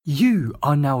You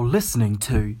are now listening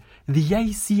to the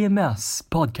ACMS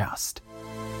podcast.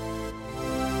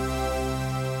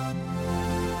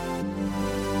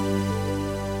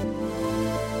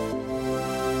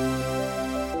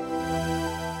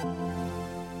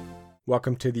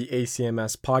 Welcome to the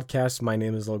ACMS podcast. My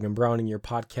name is Logan Browning, your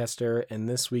podcaster, and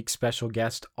this week's special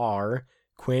guests are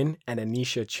Quinn and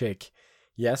Anisha Chick.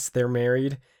 Yes, they're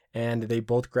married, and they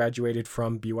both graduated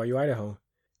from BYU Idaho.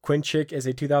 Quinn Chick is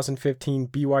a 2015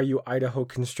 BYU Idaho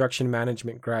Construction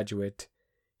Management graduate.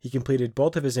 He completed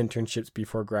both of his internships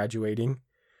before graduating.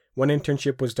 One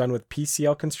internship was done with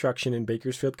PCL Construction in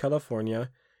Bakersfield, California,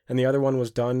 and the other one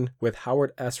was done with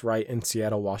Howard S. Wright in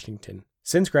Seattle, Washington.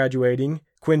 Since graduating,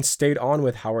 Quinn stayed on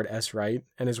with Howard S. Wright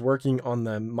and is working on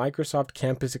the Microsoft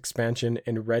campus expansion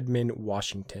in Redmond,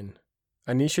 Washington.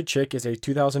 Anisha Chick is a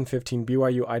 2015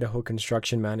 BYU Idaho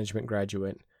Construction Management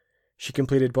graduate. She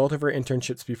completed both of her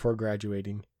internships before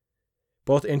graduating.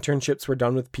 Both internships were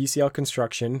done with PCL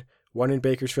Construction, one in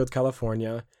Bakersfield,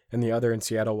 California, and the other in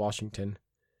Seattle, Washington.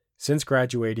 Since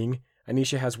graduating,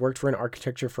 Anisha has worked for an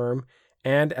architecture firm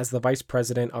and as the vice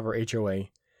president of her HOA,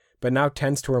 but now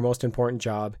tends to her most important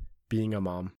job, being a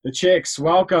mom. The Chicks,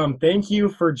 welcome. Thank you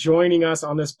for joining us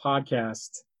on this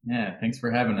podcast. Yeah, thanks for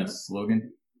having us,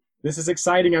 Logan. This is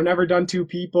exciting. I've never done two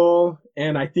people,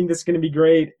 and I think this is going to be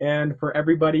great. And for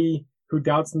everybody who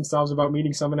doubts themselves about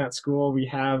meeting someone at school, we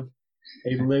have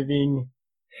a living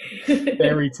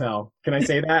fairy tale. Can I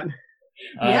say that?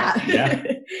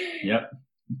 Yeah. Yep.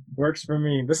 Works for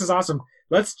me. This is awesome.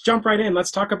 Let's jump right in.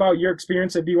 Let's talk about your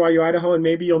experience at BYU Idaho, and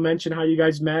maybe you'll mention how you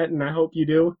guys met, and I hope you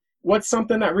do. What's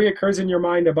something that reoccurs in your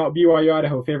mind about BYU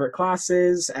Idaho? Favorite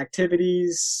classes,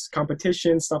 activities,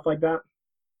 competitions, stuff like that?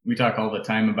 We talk all the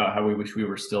time about how we wish we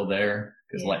were still there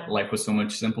because life was so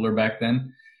much simpler back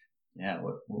then. Yeah,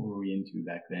 what were we into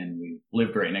back then? We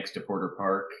lived right next to Porter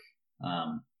Park.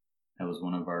 That was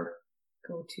one of our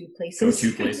go-to places.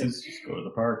 Just go to the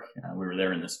park. We were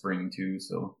there in the spring too,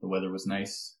 so the weather was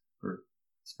nice for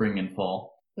spring and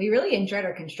fall. We really enjoyed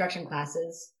our construction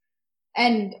classes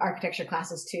and architecture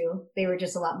classes too. They were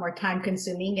just a lot more time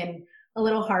consuming and a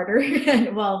little harder.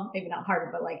 Well, maybe not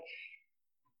harder, but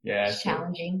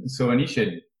challenging. So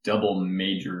Anisha double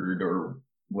majored or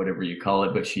whatever you call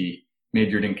it, but she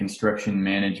majored in construction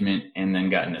management and then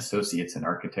got an associate's in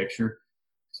architecture.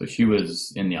 So she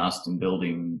was in the Austin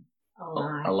building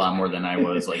a lot more than I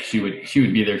was. Like she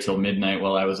would be there till midnight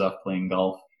while I was off playing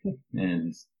golf,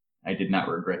 and I did not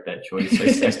regret that choice.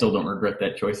 I still don't regret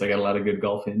that choice. I got a lot of good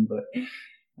golf in, but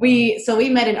we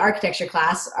met in architecture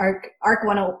class, Arc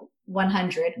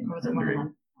 100. Or was it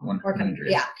 101?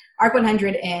 100. Yeah, Arc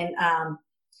 100 in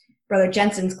Brother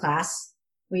Jensen's class.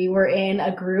 We were in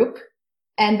a group,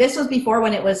 and this was before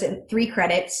when it was in 3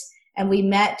 credits, and we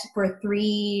met for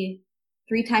three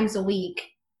times a week,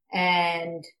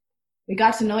 and we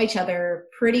got to know each other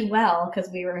pretty well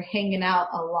because we were hanging out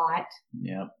a lot.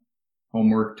 Yep.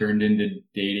 Homework turned into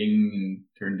dating and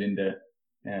turned into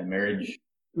marriage.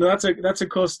 No, that's a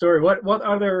cool story. What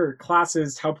other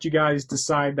classes helped you guys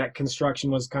decide that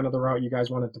construction was kind of the route you guys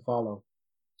wanted to follow?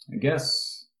 I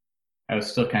guess I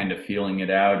was still kind of feeling it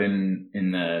out in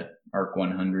the Arc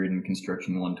 100 and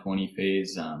Construction 120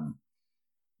 phase.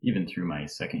 Even through my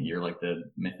second year, like the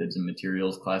methods and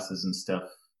materials classes and stuff,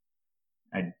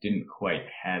 I didn't quite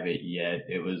have it yet.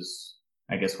 It was,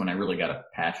 I guess, when I really got a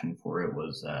passion for it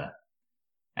was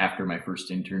after my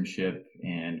first internship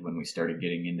and when we started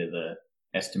getting into the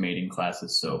estimating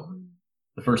classes. So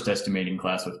the first estimating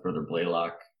class with Brother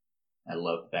Blaylock, I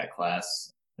loved that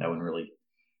class. That one really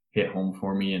hit home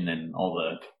for me. And then all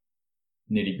the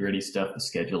nitty gritty stuff, the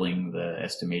scheduling, the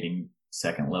estimating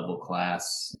second level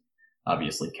class,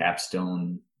 obviously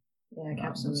Capstone. Yeah,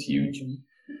 Capstone was huge. Amazing.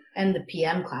 And the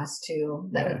PM class too,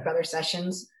 that with Brother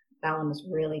Sessions. That one was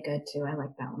really good too. I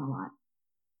like that one a lot.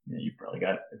 Yeah, you probably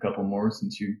got a couple more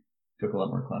since you took a lot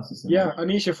more classes. Yeah,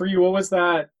 Anisha, for you,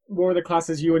 what were the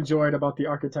classes you enjoyed about the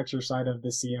architecture side of the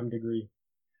CM degree?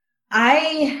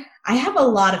 I have a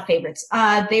lot of favorites.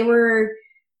 They were,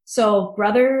 so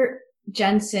Brother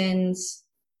Jensen's,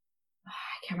 I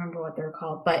can't remember what they're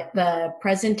called, but the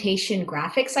presentation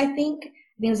graphics, I think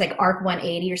it was like Arc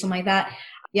 180 or something like that.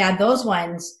 Yeah, those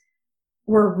ones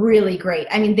were really great.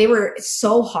 I mean, they were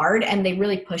so hard and they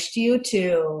really pushed you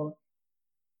to,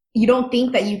 you don't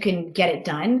think that you can get it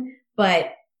done,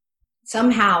 but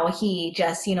somehow he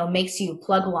just, makes you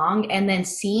plug along, and then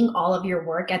seeing all of your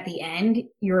work at the end,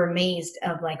 you're amazed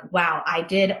of like, wow, I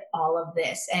did all of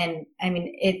this. And I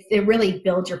mean, it really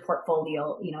builds your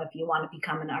portfolio, if you want to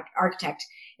become an architect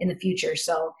in the future.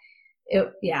 So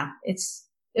it's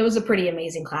it was a pretty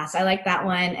amazing class. I liked that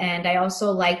one. And I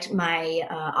also liked my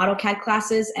AutoCAD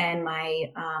classes and my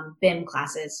BIM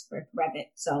classes for Revit.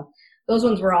 So those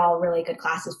ones were all really good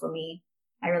classes for me.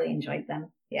 I really enjoyed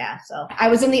them. Yeah. So I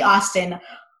was in the Austin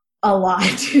a lot.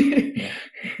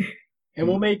 And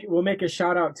we'll make a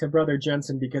shout out to Brother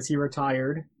Jensen because he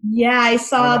retired. Yeah, I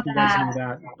saw don't know if you guys knew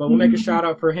that. But we'll make a shout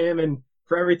out for him and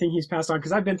for everything he's passed on,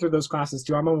 because I've been through those classes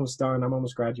too. I'm almost done. I'm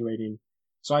almost graduating.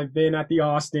 So I've been at the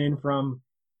Austin from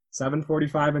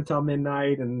 7:45 until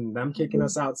midnight, and them kicking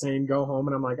us out saying go home,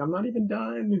 and I'm like, I'm not even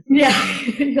done. Yeah.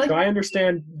 So I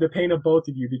understand the pain of both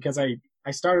of you, because I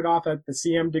started off at the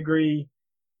CM degree,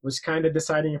 was kind of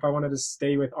deciding if I wanted to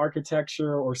stay with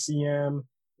architecture or CM.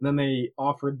 And then they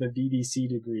offered the VDC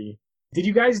degree. Did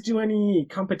you guys do any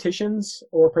competitions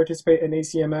or participate in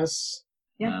ACMS?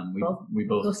 Yeah, we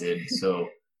both did. So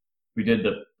we did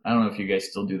I don't know if you guys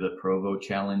still do the Provo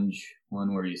Challenge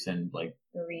one where you send like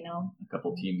the Reno, a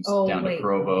couple teams down to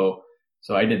Provo.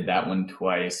 So I did that one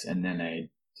twice, and then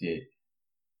I did,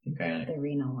 the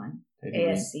Reno one.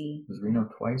 ASC. Was Reno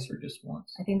twice or just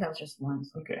once? I think that was just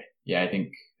once. Okay. Yeah, I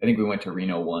think we went to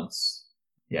Reno once.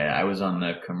 Yeah, I was on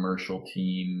the commercial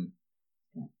team.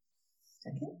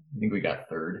 Second? I think we got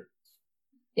third.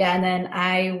 Yeah, and then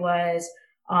I was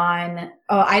on,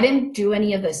 I didn't do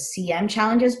any of the CM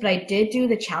challenges, but I did do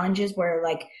the challenges where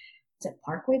like, is it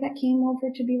Parkway that came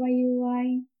over to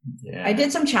BYUI? Yeah. I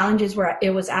did some challenges where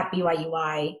it was at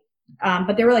BYUI,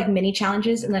 but there were like mini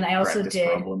challenges, and then I also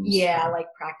did, like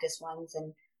practice ones,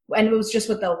 and it was just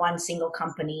with the one single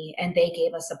company, and they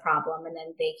gave us a problem, and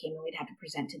then they came and we'd have to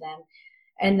present to them.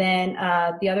 And then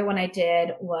the other one I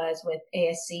did was with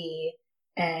ASC,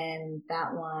 and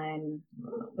that one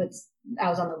I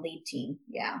was on the lead team.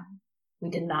 Yeah, we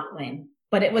did not win,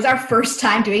 but it was our first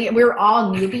time doing it. We were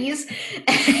all newbies,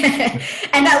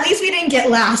 and at least we didn't get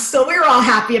last, so we were all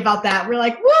happy about that. We're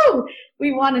like, woo,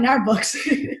 we won in our books.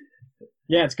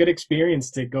 Yeah, it's good experience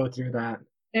to go through that.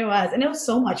 It was, and it was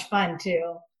so much fun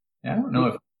too. Yeah, I don't know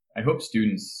if I hope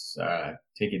students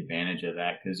take advantage of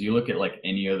that, because you look at like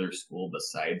any other school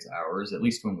besides ours, at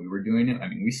least when we were doing it, I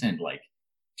mean, we send like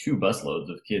 2 busloads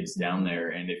of kids down there.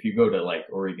 And if you go to like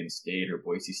Oregon State or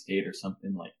Boise State or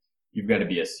something, like you've got to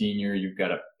be a senior, you've got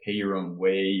to pay your own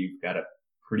way, you've got to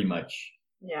pretty much.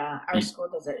 Yeah, our school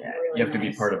does it really You have nice.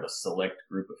 to be part of a select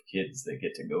group of kids that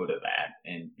get to go to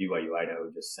that. And BYU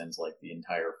Idaho just sends like the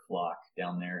entire flock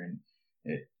down there, and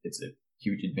it's a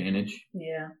huge advantage.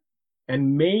 Yeah.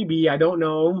 And maybe, I don't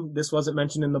know, this wasn't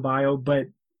mentioned in the bio, but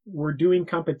we're doing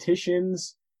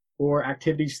competitions or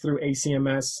activities through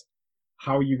ACMS.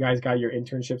 How you guys got your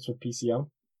internships with PCL?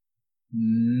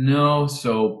 No,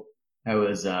 so I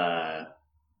was, That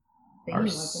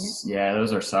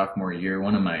was our sophomore year.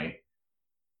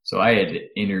 So I had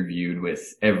interviewed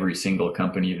with every single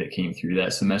company that came through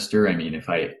that semester. I mean, if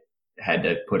I had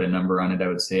to put a number on it, I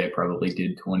would say I probably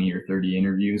did 20 or 30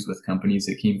 interviews with companies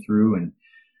that came through, and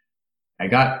I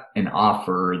got an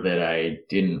offer that I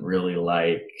didn't really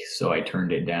like, so I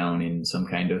turned it down in some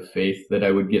kind of faith that I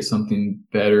would get something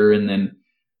better. And then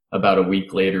about a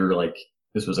week later, like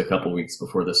this was a couple weeks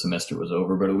before the semester was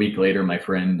over, but a week later, my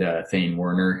friend Thane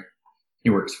Werner,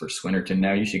 he works for Swinnerton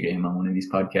now. You should get him on one of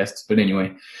these podcasts. But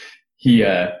anyway, he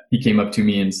came up to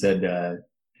me and said,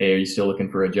 "Hey, are you still looking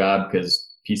for a job?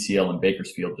 Because PCL in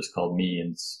Bakersfield just called me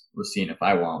and was seeing if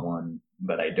I want one,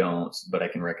 but I don't, but I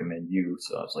can recommend you."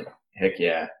 So I was like, heck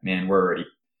yeah, man, we're already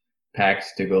packed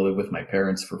to go live with my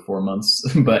parents for 4 months,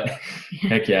 but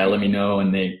heck yeah, let me know.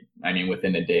 And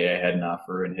within a day I had an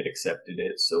offer and had accepted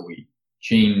it. So we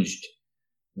changed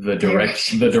the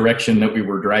direction that we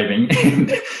were driving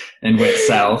and went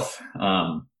south.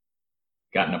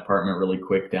 Got an apartment really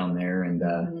quick down there,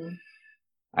 and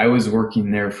I was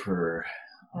working there for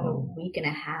a week and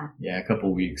a half. Yeah, a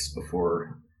couple weeks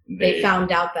before they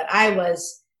found out that I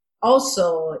was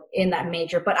also in that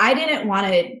major, but I didn't want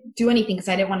to do anything because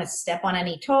I didn't want to step on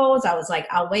any toes. I was like,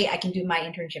 I'll wait, I can do my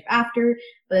internship after.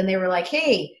 But then they were like,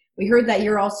 hey, we heard that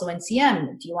you're also in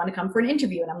CM. Do you want to come for an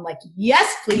interview? And I'm like,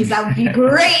 yes, please. That would be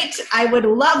great. I would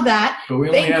love that. But we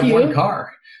only have one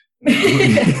car.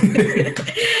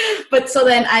 But so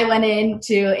then I went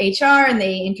into HR and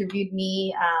they interviewed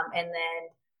me. And then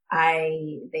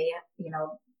they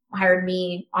hired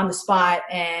me on the spot,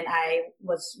 and I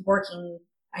was working.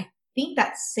 I think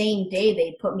that same day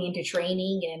they put me into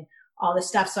training and all this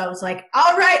stuff. So I was like,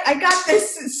 all right, I got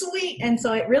this, sweet. And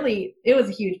so it was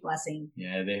a huge blessing.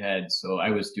 Yeah, so I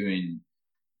was doing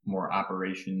more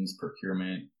operations,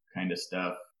 procurement kind of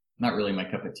stuff. Not really my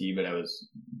cup of tea, but I was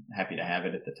happy to have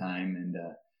it at the time. And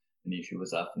Anisha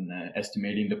was up in the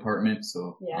estimating department.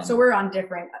 So yeah, so we're on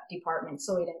different departments.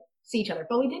 So we didn't see each other,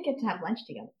 but we did get to have lunch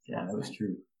together. So Yeah, that was nice.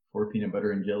 true. 4 peanut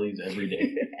butter and jellies every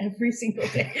day. Every single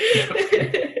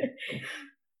day.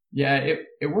 Yeah,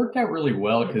 it worked out really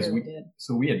well It because really did.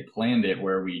 we had planned it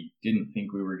where we didn't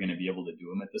think we were going to be able to do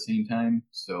them at the same time.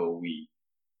 So we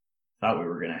thought we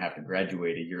were going to have to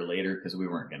graduate a year later because we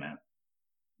weren't going to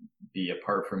be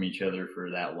apart from each other for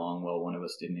that long. Well, one of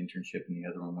us did an internship and the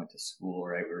other one went to school,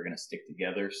 right? We were going to stick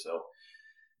together. So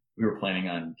we were planning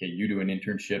on, okay, you do an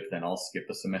internship, then I'll skip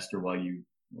a semester while you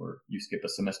skip a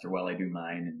semester while I do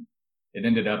mine. And it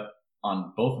ended up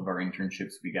on both of our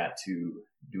internships, we got to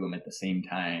do them at the same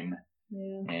time.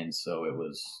 Yeah. And so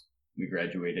we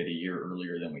graduated a year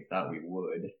earlier than we thought we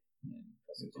would. And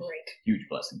That's it was great. a huge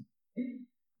blessing.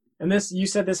 And you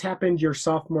said this happened your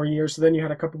sophomore year, so then you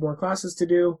had a couple more classes to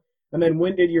do. And then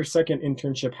when did your second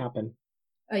internship happen?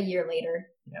 A year later.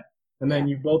 And then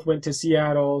you both went to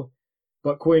Seattle,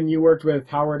 but Quinn, you worked with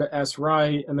Howard S.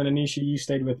 Wright, and then Anisha, you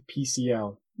stayed with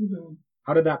PCL. Mm-hmm.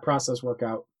 How did that process work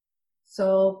out?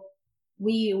 So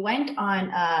we went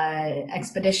on an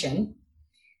expedition,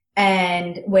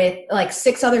 and with like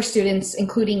 6 other students,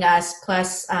 including us,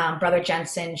 plus Brother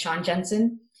Jensen, Sean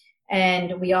Jensen.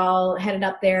 And we all headed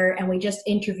up there and we just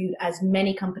interviewed as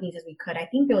many companies as we could. I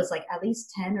think there was like at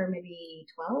least 10 or maybe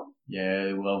 12.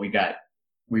 Yeah, well,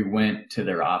 we went to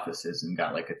their offices and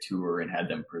got like a tour and had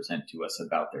them present to us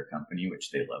about their company,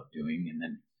 which they loved doing. And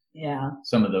then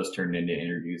some of those turned into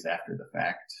interviews after the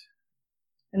fact.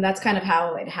 And that's kind of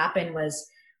how it happened was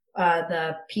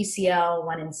the PCL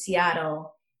one in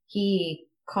Seattle. He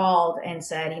called and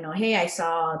said, hey, I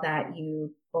saw that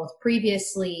you both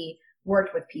previously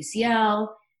worked with PCL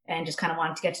and just kind of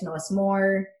wanted to get to know us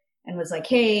more, and was like,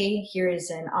 hey, here is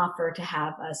an offer to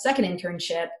have a second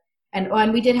internship.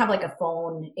 And we did have like a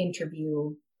phone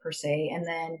interview per se, and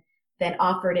then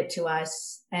offered it to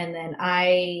us. And then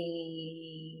I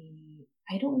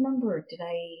don't remember, did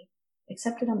I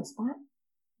accept it on the spot?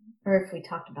 Or if we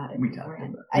talked about it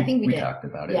beforehand. I think we did. Talked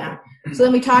about it. Yeah. So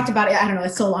then we talked about it. I don't know.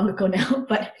 It's so long ago now,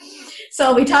 but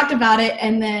so we talked about it,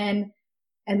 and then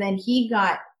he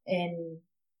got in.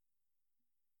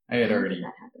 I had How already. did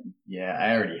that happen? Yeah,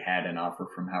 I already had an offer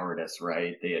from Howard S.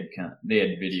 Wright. They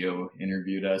had video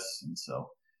interviewed us, and so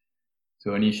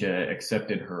Anisha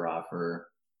accepted her offer.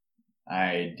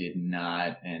 I did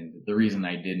not, and the reason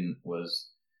I didn't was,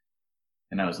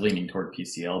 and I was leaning toward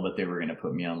PCL, but they were going to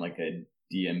put me on like a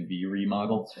DMV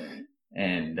remodel,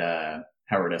 and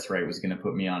Howard S. Wright was going to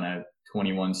put me on a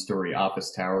 21-story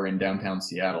office tower in downtown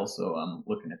Seattle. So I'm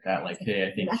looking at that like, hey,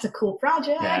 I think That's a cool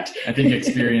project. Yeah, I think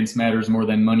experience matters more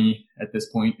than money at this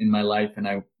point in my life, and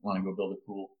I want to go build a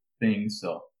cool thing.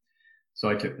 So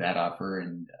I took that offer,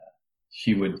 and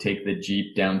she would take the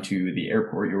Jeep down to the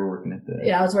airport. You were working at the...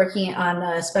 Yeah, I was working on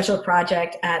a special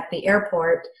project at the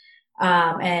airport,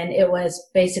 and it was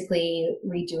basically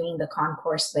redoing the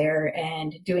concourse there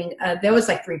and doing, there was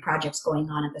like 3 projects going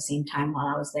on at the same time while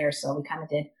I was there. So we kind of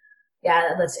did,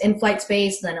 this in-flight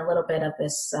space, then a little bit of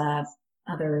this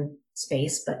other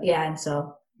space. But yeah, and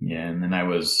so... Yeah, and then I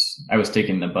was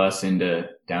taking the bus into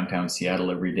downtown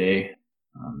Seattle every day,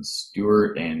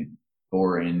 Stewart and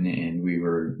Boren, and we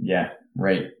were,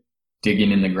 right,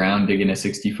 digging in the ground, digging a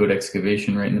 60-foot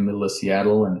excavation right in the middle of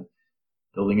Seattle and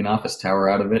building an office tower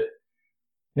out of it.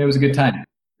 It was a good time.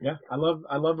 Yeah, I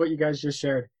love what you guys just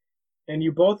shared. And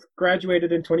you both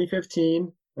graduated in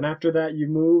 2015, and after that you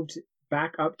moved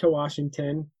back up to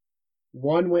Washington.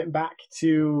 One went back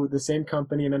to the same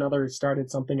company and another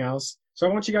started something else. So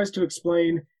I want you guys to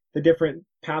explain the different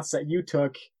paths that you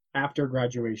took after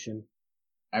graduation.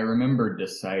 I remember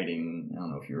deciding, I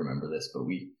don't know if you remember this, but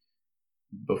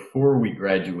before we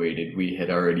graduated, we had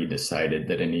already decided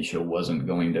that Anisha wasn't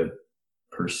going to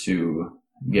pursue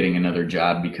getting another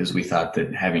job because we thought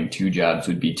that having 2 jobs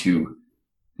would be too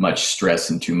much stress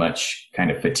and too much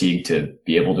kind of fatigue to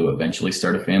be able to eventually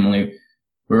start a family.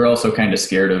 We were also kind of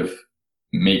scared of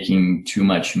making too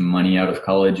much money out of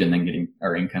college and then getting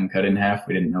our income cut in half.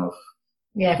 We didn't know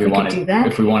if we could do that.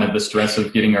 If we wanted the stress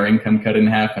of getting our income cut in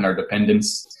half and our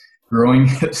dependents growing.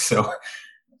 So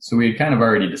we had kind of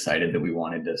already decided that we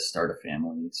wanted to start a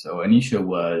family. So Anisha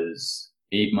was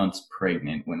 8 months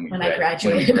pregnant when I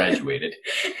graduated.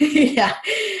 Yeah,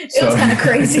 it was kind of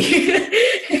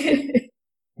crazy.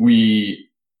 We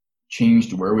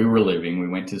changed where we were living.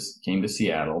 We came to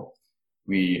Seattle.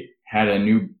 We had a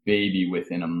new baby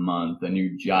within a month, a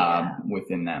new job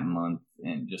within that month,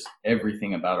 and just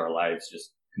everything about our lives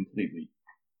just completely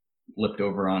flipped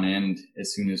over on end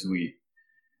as soon as we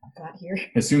got here.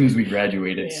 As soon as we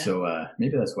graduated. Yeah. So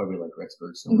maybe that's why we like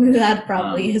Rexburg so much. That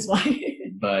probably is why.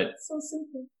 But so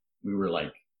simple. We were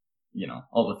like,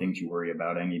 all the things you worry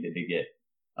about, I needed to get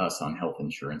us on health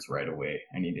insurance right away.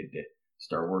 I needed to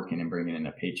start working and bringing in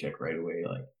a paycheck right away.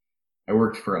 Like I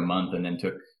worked for a month and then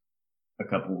took a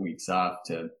couple of weeks off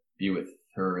to be with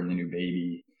her and the new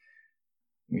baby.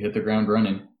 We hit the ground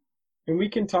running. And we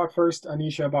can talk first,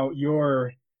 Anisha, about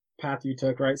your path you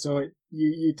took, right? So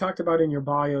you talked about in your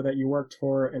bio that you worked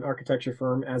for an architecture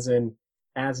firm as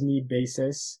need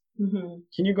basis. Mm-hmm.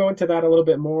 Can you go into that a little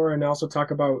bit more and also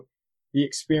talk about the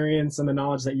experience and the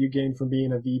knowledge that you gained from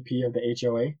being a VP of the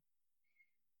HOA?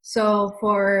 So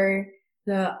for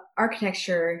the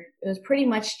architecture, it was pretty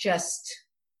much just,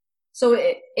 so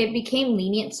it became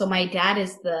lenient. So my dad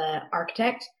is the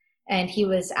architect and he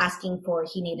was asking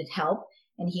he needed help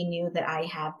and he knew that I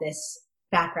have this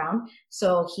background.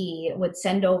 So he would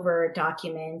send over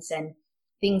documents and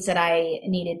things that I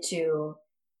needed to,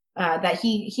 that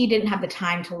he didn't have the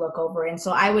time to look over. And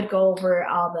so I would go over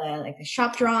all the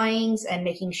shop drawings and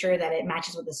making sure that it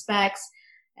matches with the specs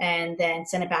and then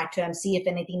send it back to him, see if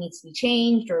anything needs to be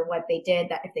changed or what they did,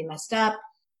 that if they messed up.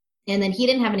 And then he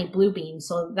didn't have any Bluebeam.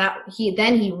 So he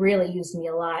really used me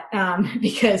a lot,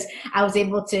 because I was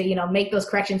able to, make those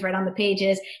corrections right on the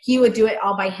pages. He would do it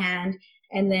all by hand.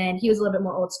 And then he was a little bit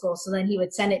more old school. So then he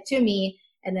would send it to me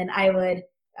and then I would,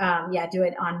 do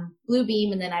it on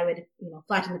Bluebeam. And then I would,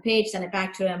 flatten the page, send it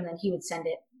back to him. And then he would send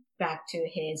it back to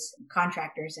his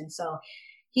contractors. And so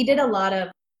he did a lot of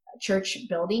church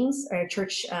buildings or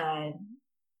church,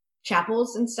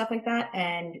 chapels and stuff like that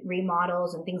and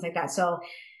remodels and things like that. So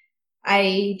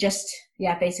I just,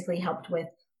 basically helped with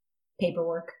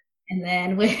paperwork and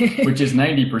then which is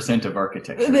 90% of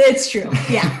architecture. It's true.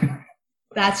 Yeah,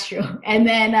 that's true. And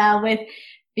then, with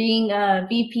being a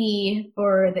VP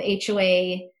for the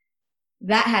HOA,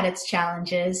 that had its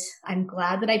challenges. I'm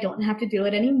glad that I don't have to do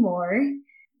it anymore.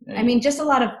 I mean, just a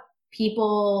lot of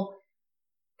people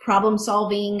problem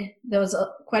solving. There was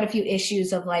quite a few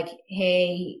issues of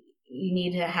hey, you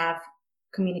need to have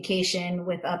communication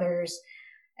with others.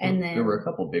 And then there were a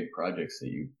couple big projects that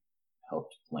you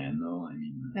helped plan though. I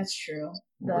mean, that's true.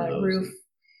 The roof.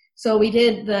 So we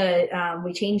did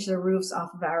we changed the roofs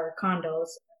off of our condos.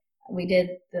 We did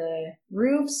the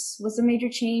roofs was a major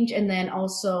change. And then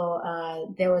also,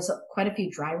 there was quite a few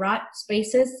dry rot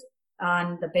spaces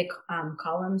on the big,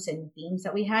 columns and beams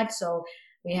that we had. So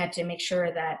we had to make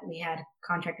sure that we had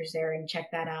contractors there and check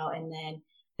that out. And then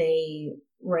they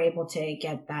were able to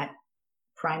get that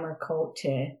primer coat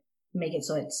to make it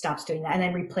so it stops doing that and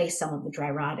then replace some of the dry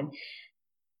rot. And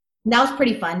that was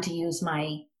pretty fun to use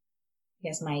my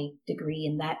degree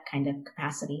in that kind of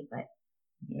capacity. But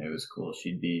yeah, it was cool.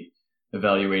 She'd be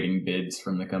evaluating bids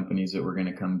from the companies that were going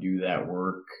to come do that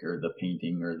work or the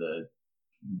painting or the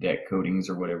deck coatings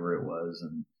or whatever it was.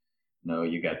 And no,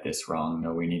 you got this wrong.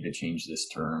 No, we need to change this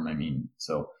term. I mean,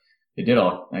 so it did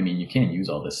all, I mean, you can't use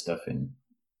all this stuff in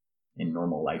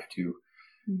normal life too.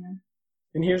 yeah.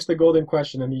 And here's the golden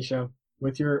question, Anisha.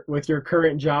 With your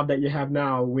current job that you have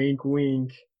now, wink,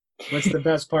 wink, what's the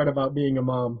best part about being a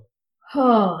mom?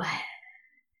 Oh,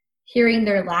 hearing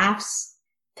their laughs,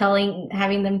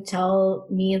 having them tell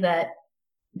me that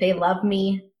they love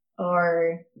me,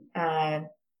 or I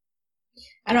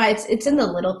don't know. It's in the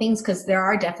little things, because there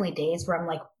are definitely days where I'm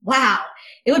like, wow,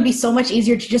 it would be so much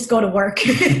easier to just go to work,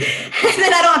 and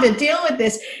then I don't have to deal with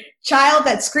this child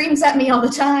that screams at me all the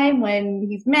time when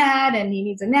he's mad and he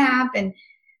needs a nap.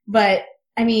 But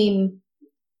I mean,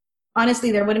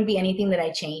 honestly, there wouldn't be anything that I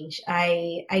change.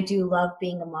 I do love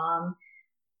being a mom.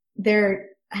 They're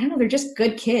just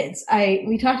good kids.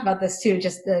 We talked about this too,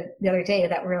 just the other day,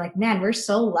 that we're like, man, we're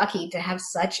so lucky to have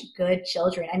such good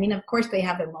children. I mean, of course they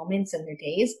have their moments and their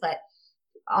days, but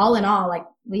all in all,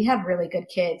 we have really good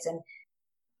kids, and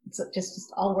it's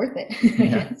just all worth it.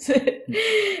 Yeah.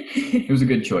 It was a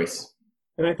good choice.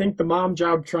 And I think the mom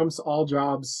job trumps all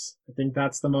jobs. I think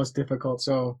that's the most difficult.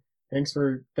 So thanks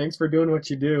for doing what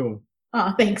you do.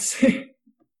 Oh, thanks.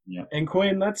 Yeah. And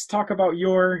Quinn, let's talk about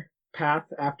your path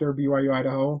after BYU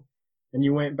Idaho. And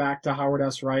you went back to Howard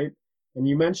S. Wright. And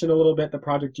you mentioned a little bit the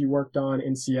project you worked on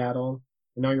in Seattle.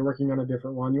 And now you're working on a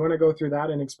different one. You want to go through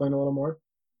that and explain a little more?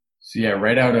 So yeah,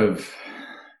 right out of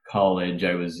college,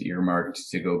 I was earmarked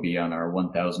to go be on our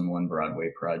 1001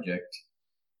 Broadway project.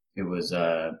 It was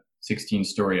a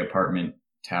 16-story apartment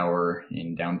tower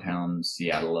in downtown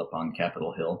Seattle up on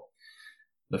Capitol Hill.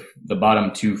 The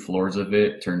bottom 2 floors of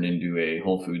it turned into a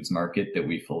Whole Foods market that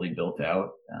we fully built out.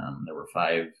 There were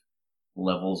 5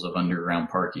 levels of underground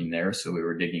parking there, so we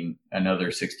were digging another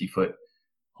 60-foot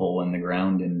hole in the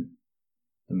ground in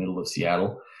the middle of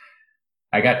Seattle.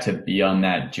 I got to be on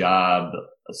that job.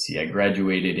 Let's see, I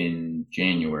graduated in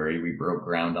January. We broke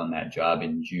ground on that job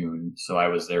in June. So I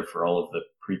was there for all of the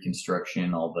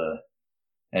pre-construction, all the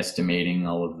estimating,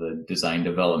 all of the design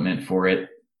development for it.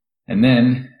 And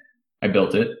then I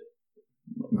built it.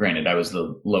 Granted, I was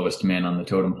the lowest man on the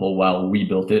totem pole while we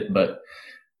built it, but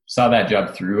saw that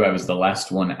job through. I was the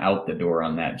last one out the door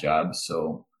on that job.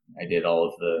 So I did all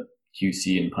of the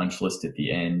QC and punch list at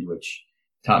the end, which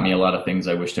taught me a lot of things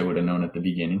I wished I would have known at the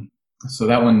beginning. So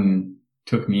that one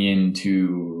took me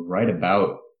into right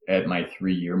about at my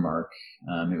 3-year mark.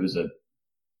 It was a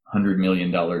 $100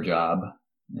 million job,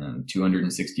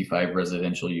 265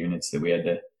 residential units that we had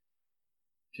to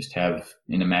just have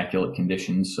in immaculate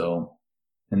condition. So,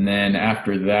 and then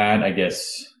after that, I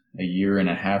guess a year and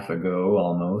a half ago,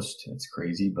 almost, it's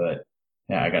crazy, but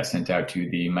yeah, I got sent out to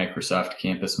the Microsoft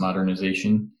campus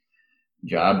modernization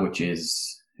job, which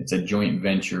is, it's a joint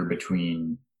venture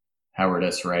between Howard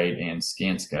S. Wright and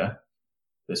Skanska.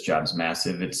 This job's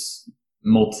massive. It's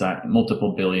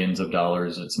multiple billions of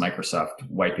dollars. It's Microsoft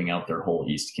wiping out their whole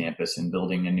East campus and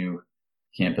building a new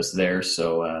campus there.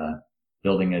 So,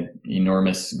 building an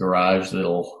enormous garage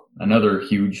another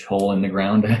huge hole in the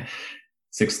ground,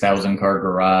 6,000 car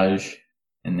garage.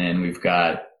 And then we've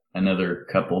got another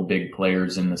couple big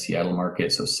players in the Seattle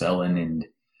market. So Selin and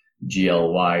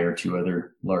GLY are 2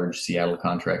 other large Seattle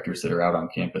contractors that are out on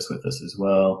campus with us as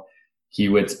well.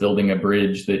 Kiewit's building a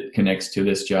bridge that connects to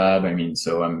this job. I mean,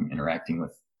 so I'm interacting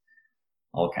with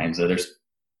all kinds of others.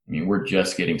 I mean, we're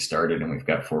just getting started and we've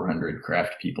got 400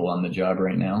 craft people on the job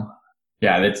right now.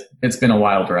 Yeah, it's been a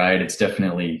wild ride. It's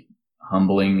definitely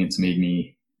humbling. It's made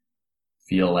me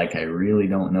feel like I really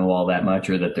don't know all that much,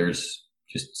 or that there's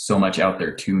just so much out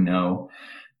there to know.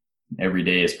 Every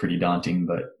day is pretty daunting,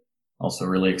 but also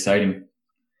really exciting.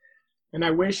 And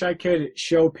I wish I could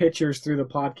show pictures through the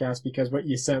podcast, because what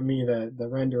you sent me, the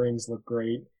renderings look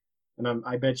great. And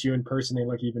I bet you in person they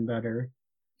look even better.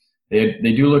 They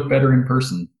do look better in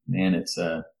person, and it's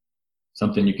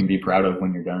something you can be proud of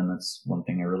when you're done. That's one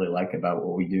thing I really like about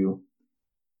what we do.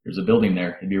 There's a building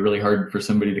there. It'd be really hard for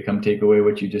somebody to come take away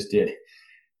what you just did.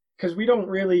 Because we don't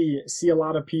really see a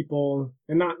lot of people,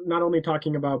 and not only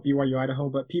talking about BYU Idaho,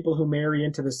 but people who marry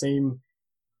into the same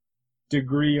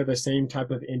degree or the same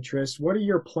type of interest. What are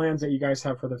your plans that you guys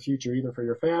have for the future, either for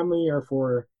your family or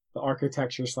for the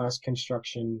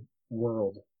architecture/construction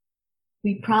world?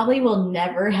 We probably will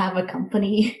never have a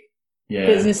company Yeah.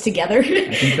 business together.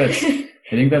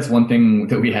 I think that's one thing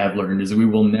that we have learned, is that we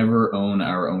will never own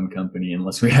our own company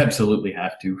unless we absolutely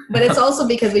have to. But it's also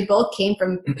because we both came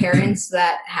from parents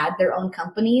that had their own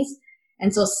companies.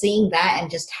 And so seeing that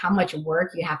and just how much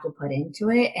work you have to put into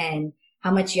it and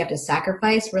how much you have to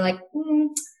sacrifice, we're like, I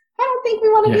don't think we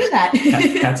want to do that.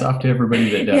 Hats off to everybody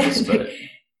that does. But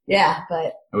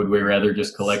I would way rather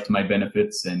just collect my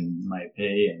benefits and my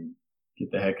pay and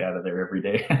get the heck out of there every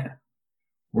day.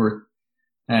 We're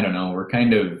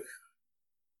kind of,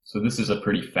 so this is a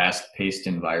pretty fast-paced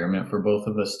environment for both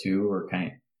of us too.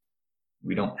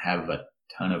 We don't have a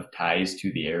ton of ties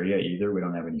to the area either. We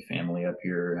don't have any family up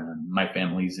here. My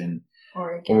family's in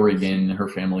Oregon. Her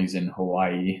family's in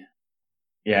Hawaii.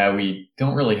 Yeah, we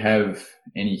don't really have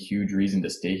any huge reason to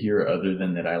stay here other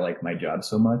than that I like my job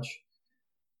so much.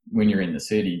 When you're in the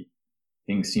city,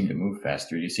 things seem to move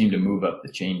faster. You seem to move up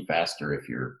the chain faster if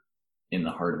you're in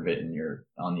the heart of it and you're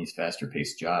on these faster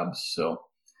paced jobs. So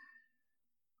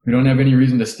we don't have any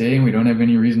reason to stay and we don't have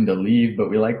any reason to leave, but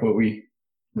we like what we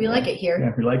like it here.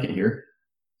 Yeah, we like it here.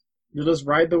 You'll just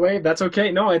ride the wave. That's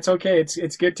okay. No, it's okay.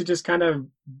 It's good to just kind of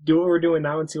do what we're doing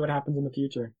now and see what happens in the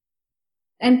future.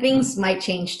 And things might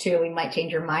change too. We might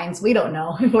change our minds. We don't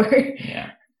know.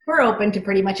 We're open to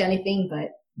pretty much anything,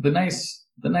 but the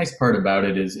nice part about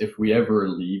it is if we ever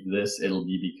leave this, it'll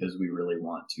be because we really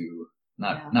want to,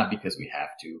 not because we have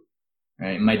to.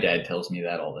 Right? My dad tells me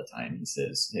that all the time. He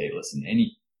says, "Hey, listen,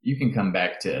 you can come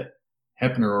back to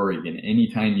Heppner, Oregon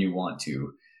anytime you want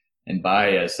to and buy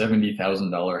a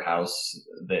 $70,000 house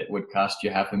that would cost you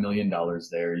 $500,000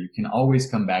 there. You can always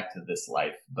come back to this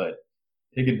life, but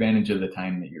take advantage of the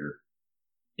time that you're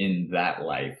in that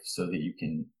life so that you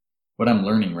can," what I'm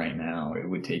learning right now, it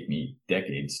would take me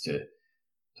decades to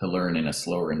learn in a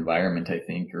slower environment, I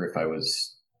think, or if I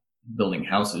was building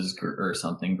houses or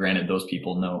something. Granted, those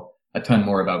people know a ton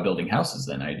more about building houses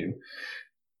than I do.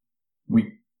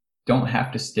 We don't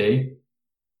have to stay,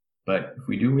 but if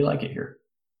we do, we like it here.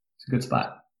 It's a good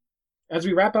spot. As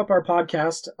we wrap up our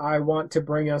podcast, I want to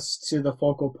bring us to the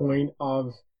focal point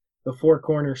of the 4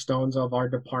 cornerstones of our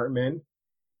department,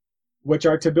 which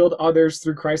are to build others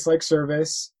through Christ-like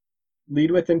service,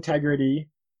 lead with integrity,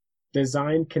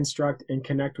 design, construct, and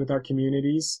connect with our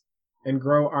communities, and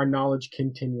grow our knowledge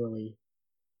continually.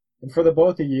 And for the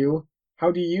both of you,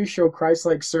 how do you show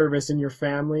Christ-like service in your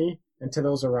family and to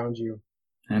those around you?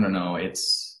 I don't know.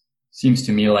 It's seems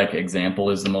to me like example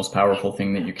is the most powerful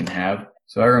thing that you can have.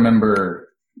 So I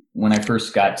remember when I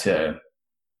first got to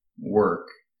work,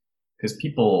 because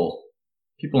people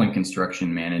in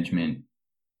construction management,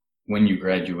 when you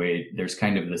graduate, there's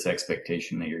kind of this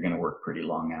expectation that you're going to work pretty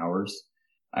long hours.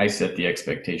 I set the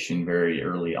expectation very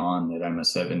early on that I'm a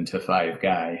 7 to 5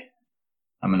 guy.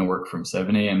 I'm going to work from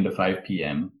 7 a.m. to 5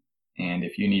 p.m. And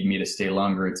if you need me to stay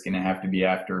longer, it's going to have to be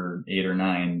after 8 or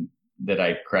 9 that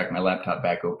I crack my laptop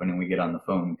back open and we get on the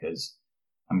phone, because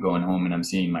I'm going home and I'm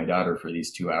seeing my daughter for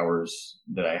these 2 hours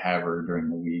that I have her during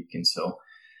the week. And so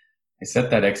I set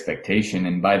that expectation.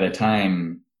 And by the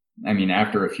time,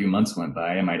 after a few months went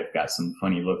by, I might have got some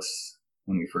funny looks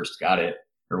when we first got it,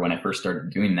 or when I first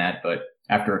started doing that. But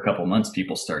after a couple months,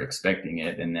 people start expecting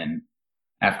it. And then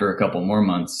after a couple more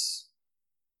months,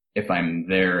 if I'm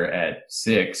there at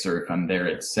 6 or if I'm there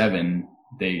at 7,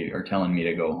 they are telling me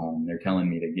to go home. They're telling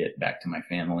me to get back to my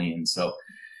family. And so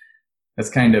that's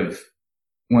kind of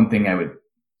one thing I would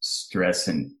stress.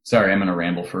 And sorry, I'm going to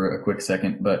ramble for a quick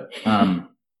second, but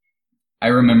I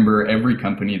remember every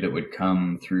company that would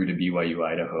come through to BYU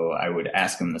Idaho, I would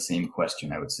ask them the same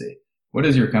question. I would say, what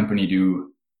does your company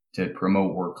do to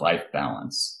promote work-life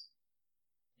balance?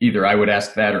 Either I would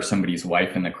ask that, or somebody's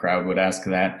wife in the crowd would ask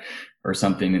that or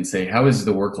something, and say, how is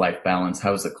the work-life balance?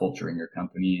 How is the culture in your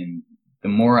company? And the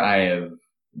more I have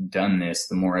done this,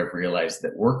 the more I've realized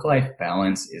that work-life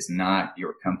balance is not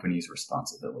your company's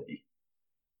responsibility.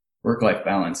 Work-life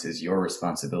balance is your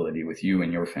responsibility with you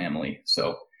and your family.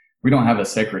 So we don't have a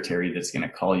secretary that's going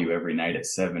to call you every night at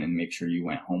 7 and make sure you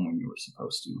went home when you were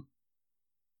supposed to.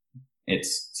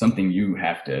 It's something you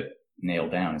have to nail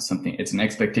down. It's an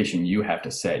expectation you have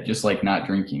to set, just like not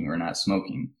drinking or not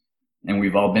smoking. And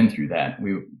we've all been through that.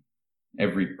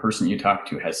 Every person you talk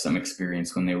to has some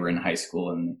experience when they were in high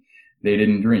school and they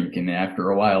didn't drink. And after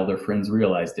a while, their friends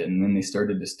realized it. And then they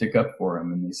started to stick up for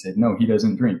him and they said, no, he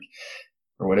doesn't drink,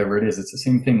 or whatever it is. It's the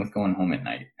same thing with going home at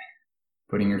night.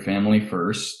 Putting your family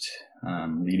first,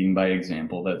 leading by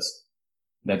example,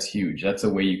 that's huge. That's a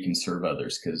way you can serve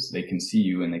others, because they can see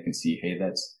you and they can see, hey,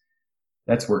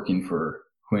 that's working for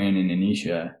Quinn and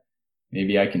Anisha.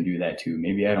 Maybe I can do that too.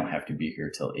 Maybe I don't have to be here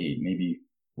till 8. Maybe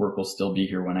work will still be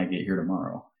here when I get here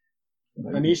tomorrow.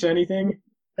 Anisha, anything?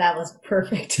 That was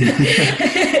perfect.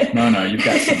 No, you've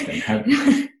got something.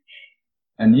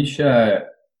 Anisha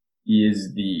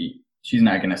is she's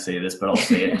not going to say this, but I'll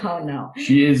say it. Oh, no.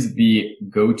 She is the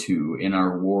go-to in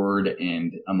our ward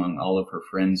and among all of her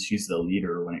friends. She's the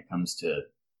leader when it comes to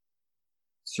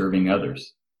serving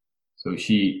others. So if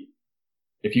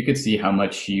you could see how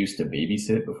much she used to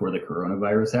babysit before the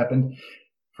coronavirus happened,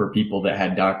 for people that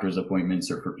had doctor's appointments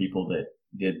or for people that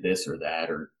did this or that,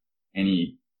 or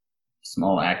any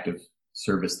small act of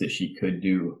service that she could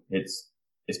do, it's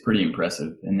pretty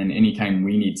impressive. And then anytime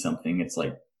we need something, it's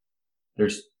like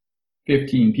there's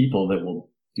 15 people that will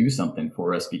do something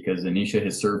for us because Anisha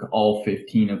has served all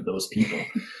 15 of those people.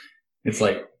 It's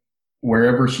like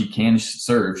wherever she can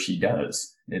serve, she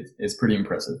does. It's pretty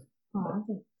impressive.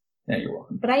 Oh, yeah, you're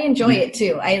welcome. But I enjoy it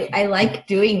too. I like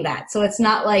doing that. So it's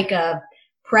not like a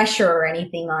pressure or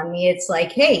anything on me. It's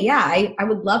like, hey, yeah, I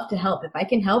would love to help. If I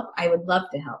can help, I would love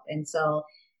to help. And so,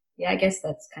 yeah, I guess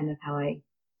that's kind of how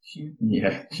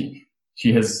Yeah,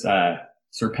 she has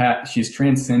she's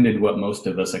transcended what most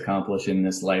of us accomplish in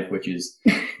this life, which is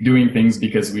doing things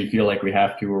because we feel like we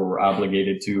have to or we're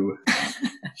obligated to.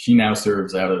 She now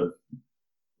serves out of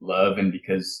love and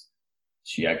because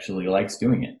she actually likes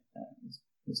doing it.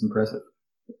 It's impressive.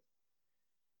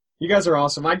 You guys are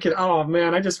awesome. Oh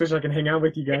man, I just wish I could hang out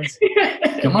with you guys.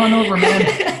 Come on over,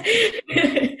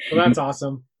 man. Well, that's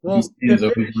awesome. Well, do you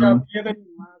have any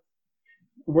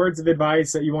words of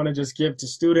advice that you want to just give to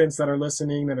students that are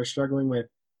listening, that are struggling with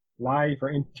life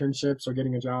or internships or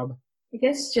getting a job? I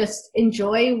guess just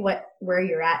enjoy where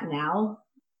you're at now.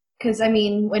 Because, I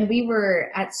mean, when we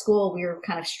were at school, we were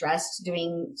kind of stressed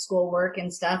doing schoolwork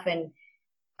and stuff. And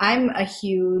I'm a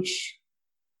huge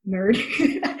nerd.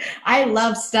 I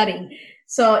love studying.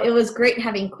 So it was great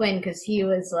having Quinn because he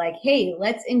was like, hey,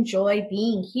 let's enjoy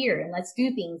being here and let's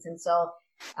do things. And so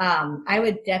I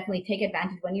would definitely take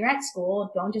advantage when you're at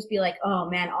school. Don't just be like, oh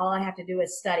man, all I have to do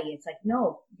is study. It's like,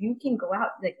 no, you can go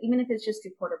out, like even if it's just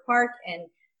to Porter Park and,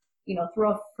 you know,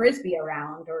 throw a frisbee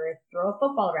around or throw a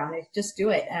football around. Just do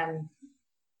it.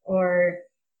 Or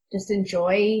just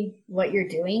enjoy what you're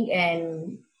doing.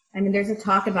 And I mean, there's a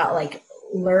talk about like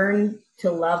learn to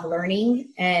love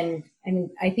learning. And I mean,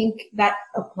 I think that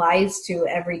applies to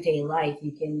everyday life.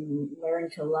 You can learn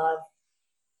to love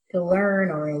to learn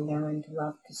or learn to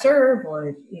love to serve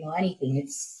or, you know, anything.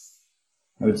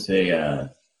 I would say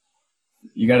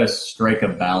you got to strike a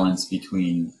balance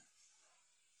between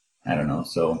I don't know.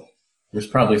 So there's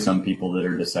probably some people that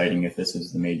are deciding if this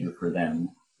is the major for them,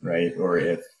 right? Or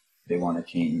if they want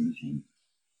to change. And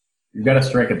you've got to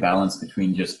strike a balance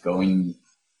between just doing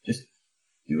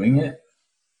it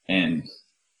and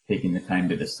taking the time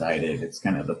to decide it. It's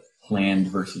kind of the planned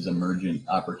versus emergent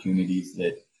opportunities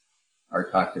that are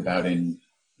talked about in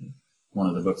one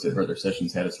of the books that Brother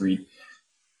Sessions had us read.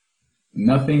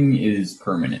 Nothing is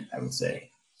permanent, I would say.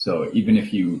 So even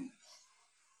if you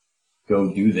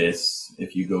go do this,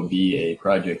 if you go be a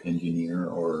project engineer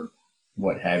or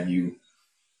what have you,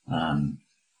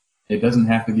 it doesn't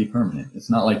have to be permanent. It's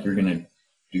not like you're going to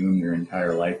doom your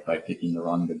entire life by picking the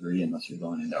wrong degree unless you're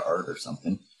going into art or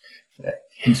something.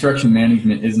 Construction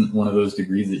management isn't one of those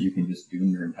degrees that you can just doom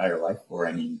your entire life for.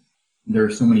 I mean, there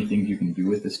are so many things you can do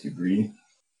with this degree.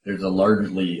 There's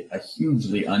a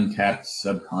hugely untapped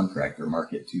subcontractor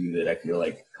market too that I feel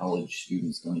like college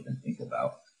students don't even think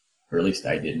about. Or at least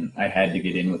I didn't. I had to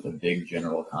get in with a big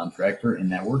general contractor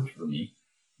and that worked for me.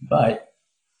 But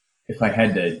if I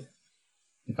had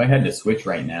to switch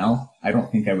right now, I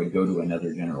don't think I would go to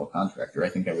another general contractor. I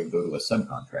think I would go to a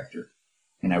subcontractor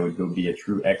and I would go be a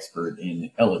true expert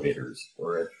in elevators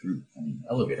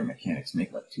elevator mechanics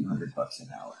make like $200 an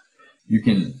hour.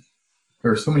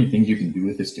 There are so many things you can do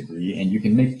with this degree, and you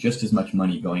can make just as much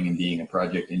money going and being a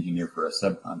project engineer for a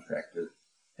subcontractor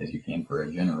as you can for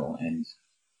a general, and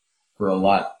for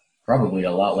probably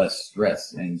a lot less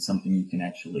stress, and something you can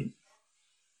actually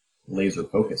laser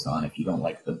focus on if you don't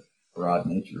like the broad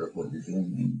nature of what you're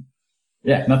doing. And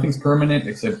yeah, nothing's permanent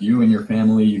except you and your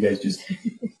family. You guys just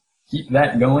keep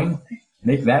that going,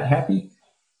 make that happy,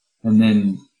 and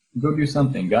then go do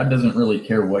something. God doesn't really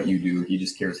care what you do. He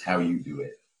just cares how you do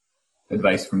it.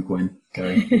 Advice from Quinn.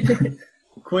 Sorry.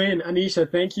 Quinn,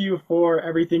 Anisha, thank you for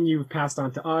everything you've passed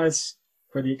on to us,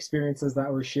 for the experiences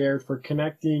that were shared, for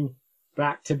connecting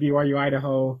back to BYU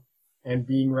Idaho and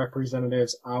being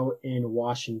representatives out in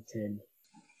Washington.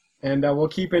 And we'll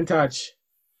keep in touch.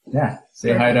 Yeah.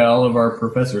 Say hi to all of our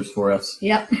professors for us.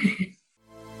 Yep.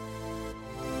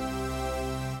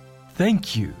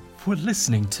 Thank you for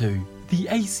listening to the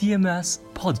ACMS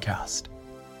podcast.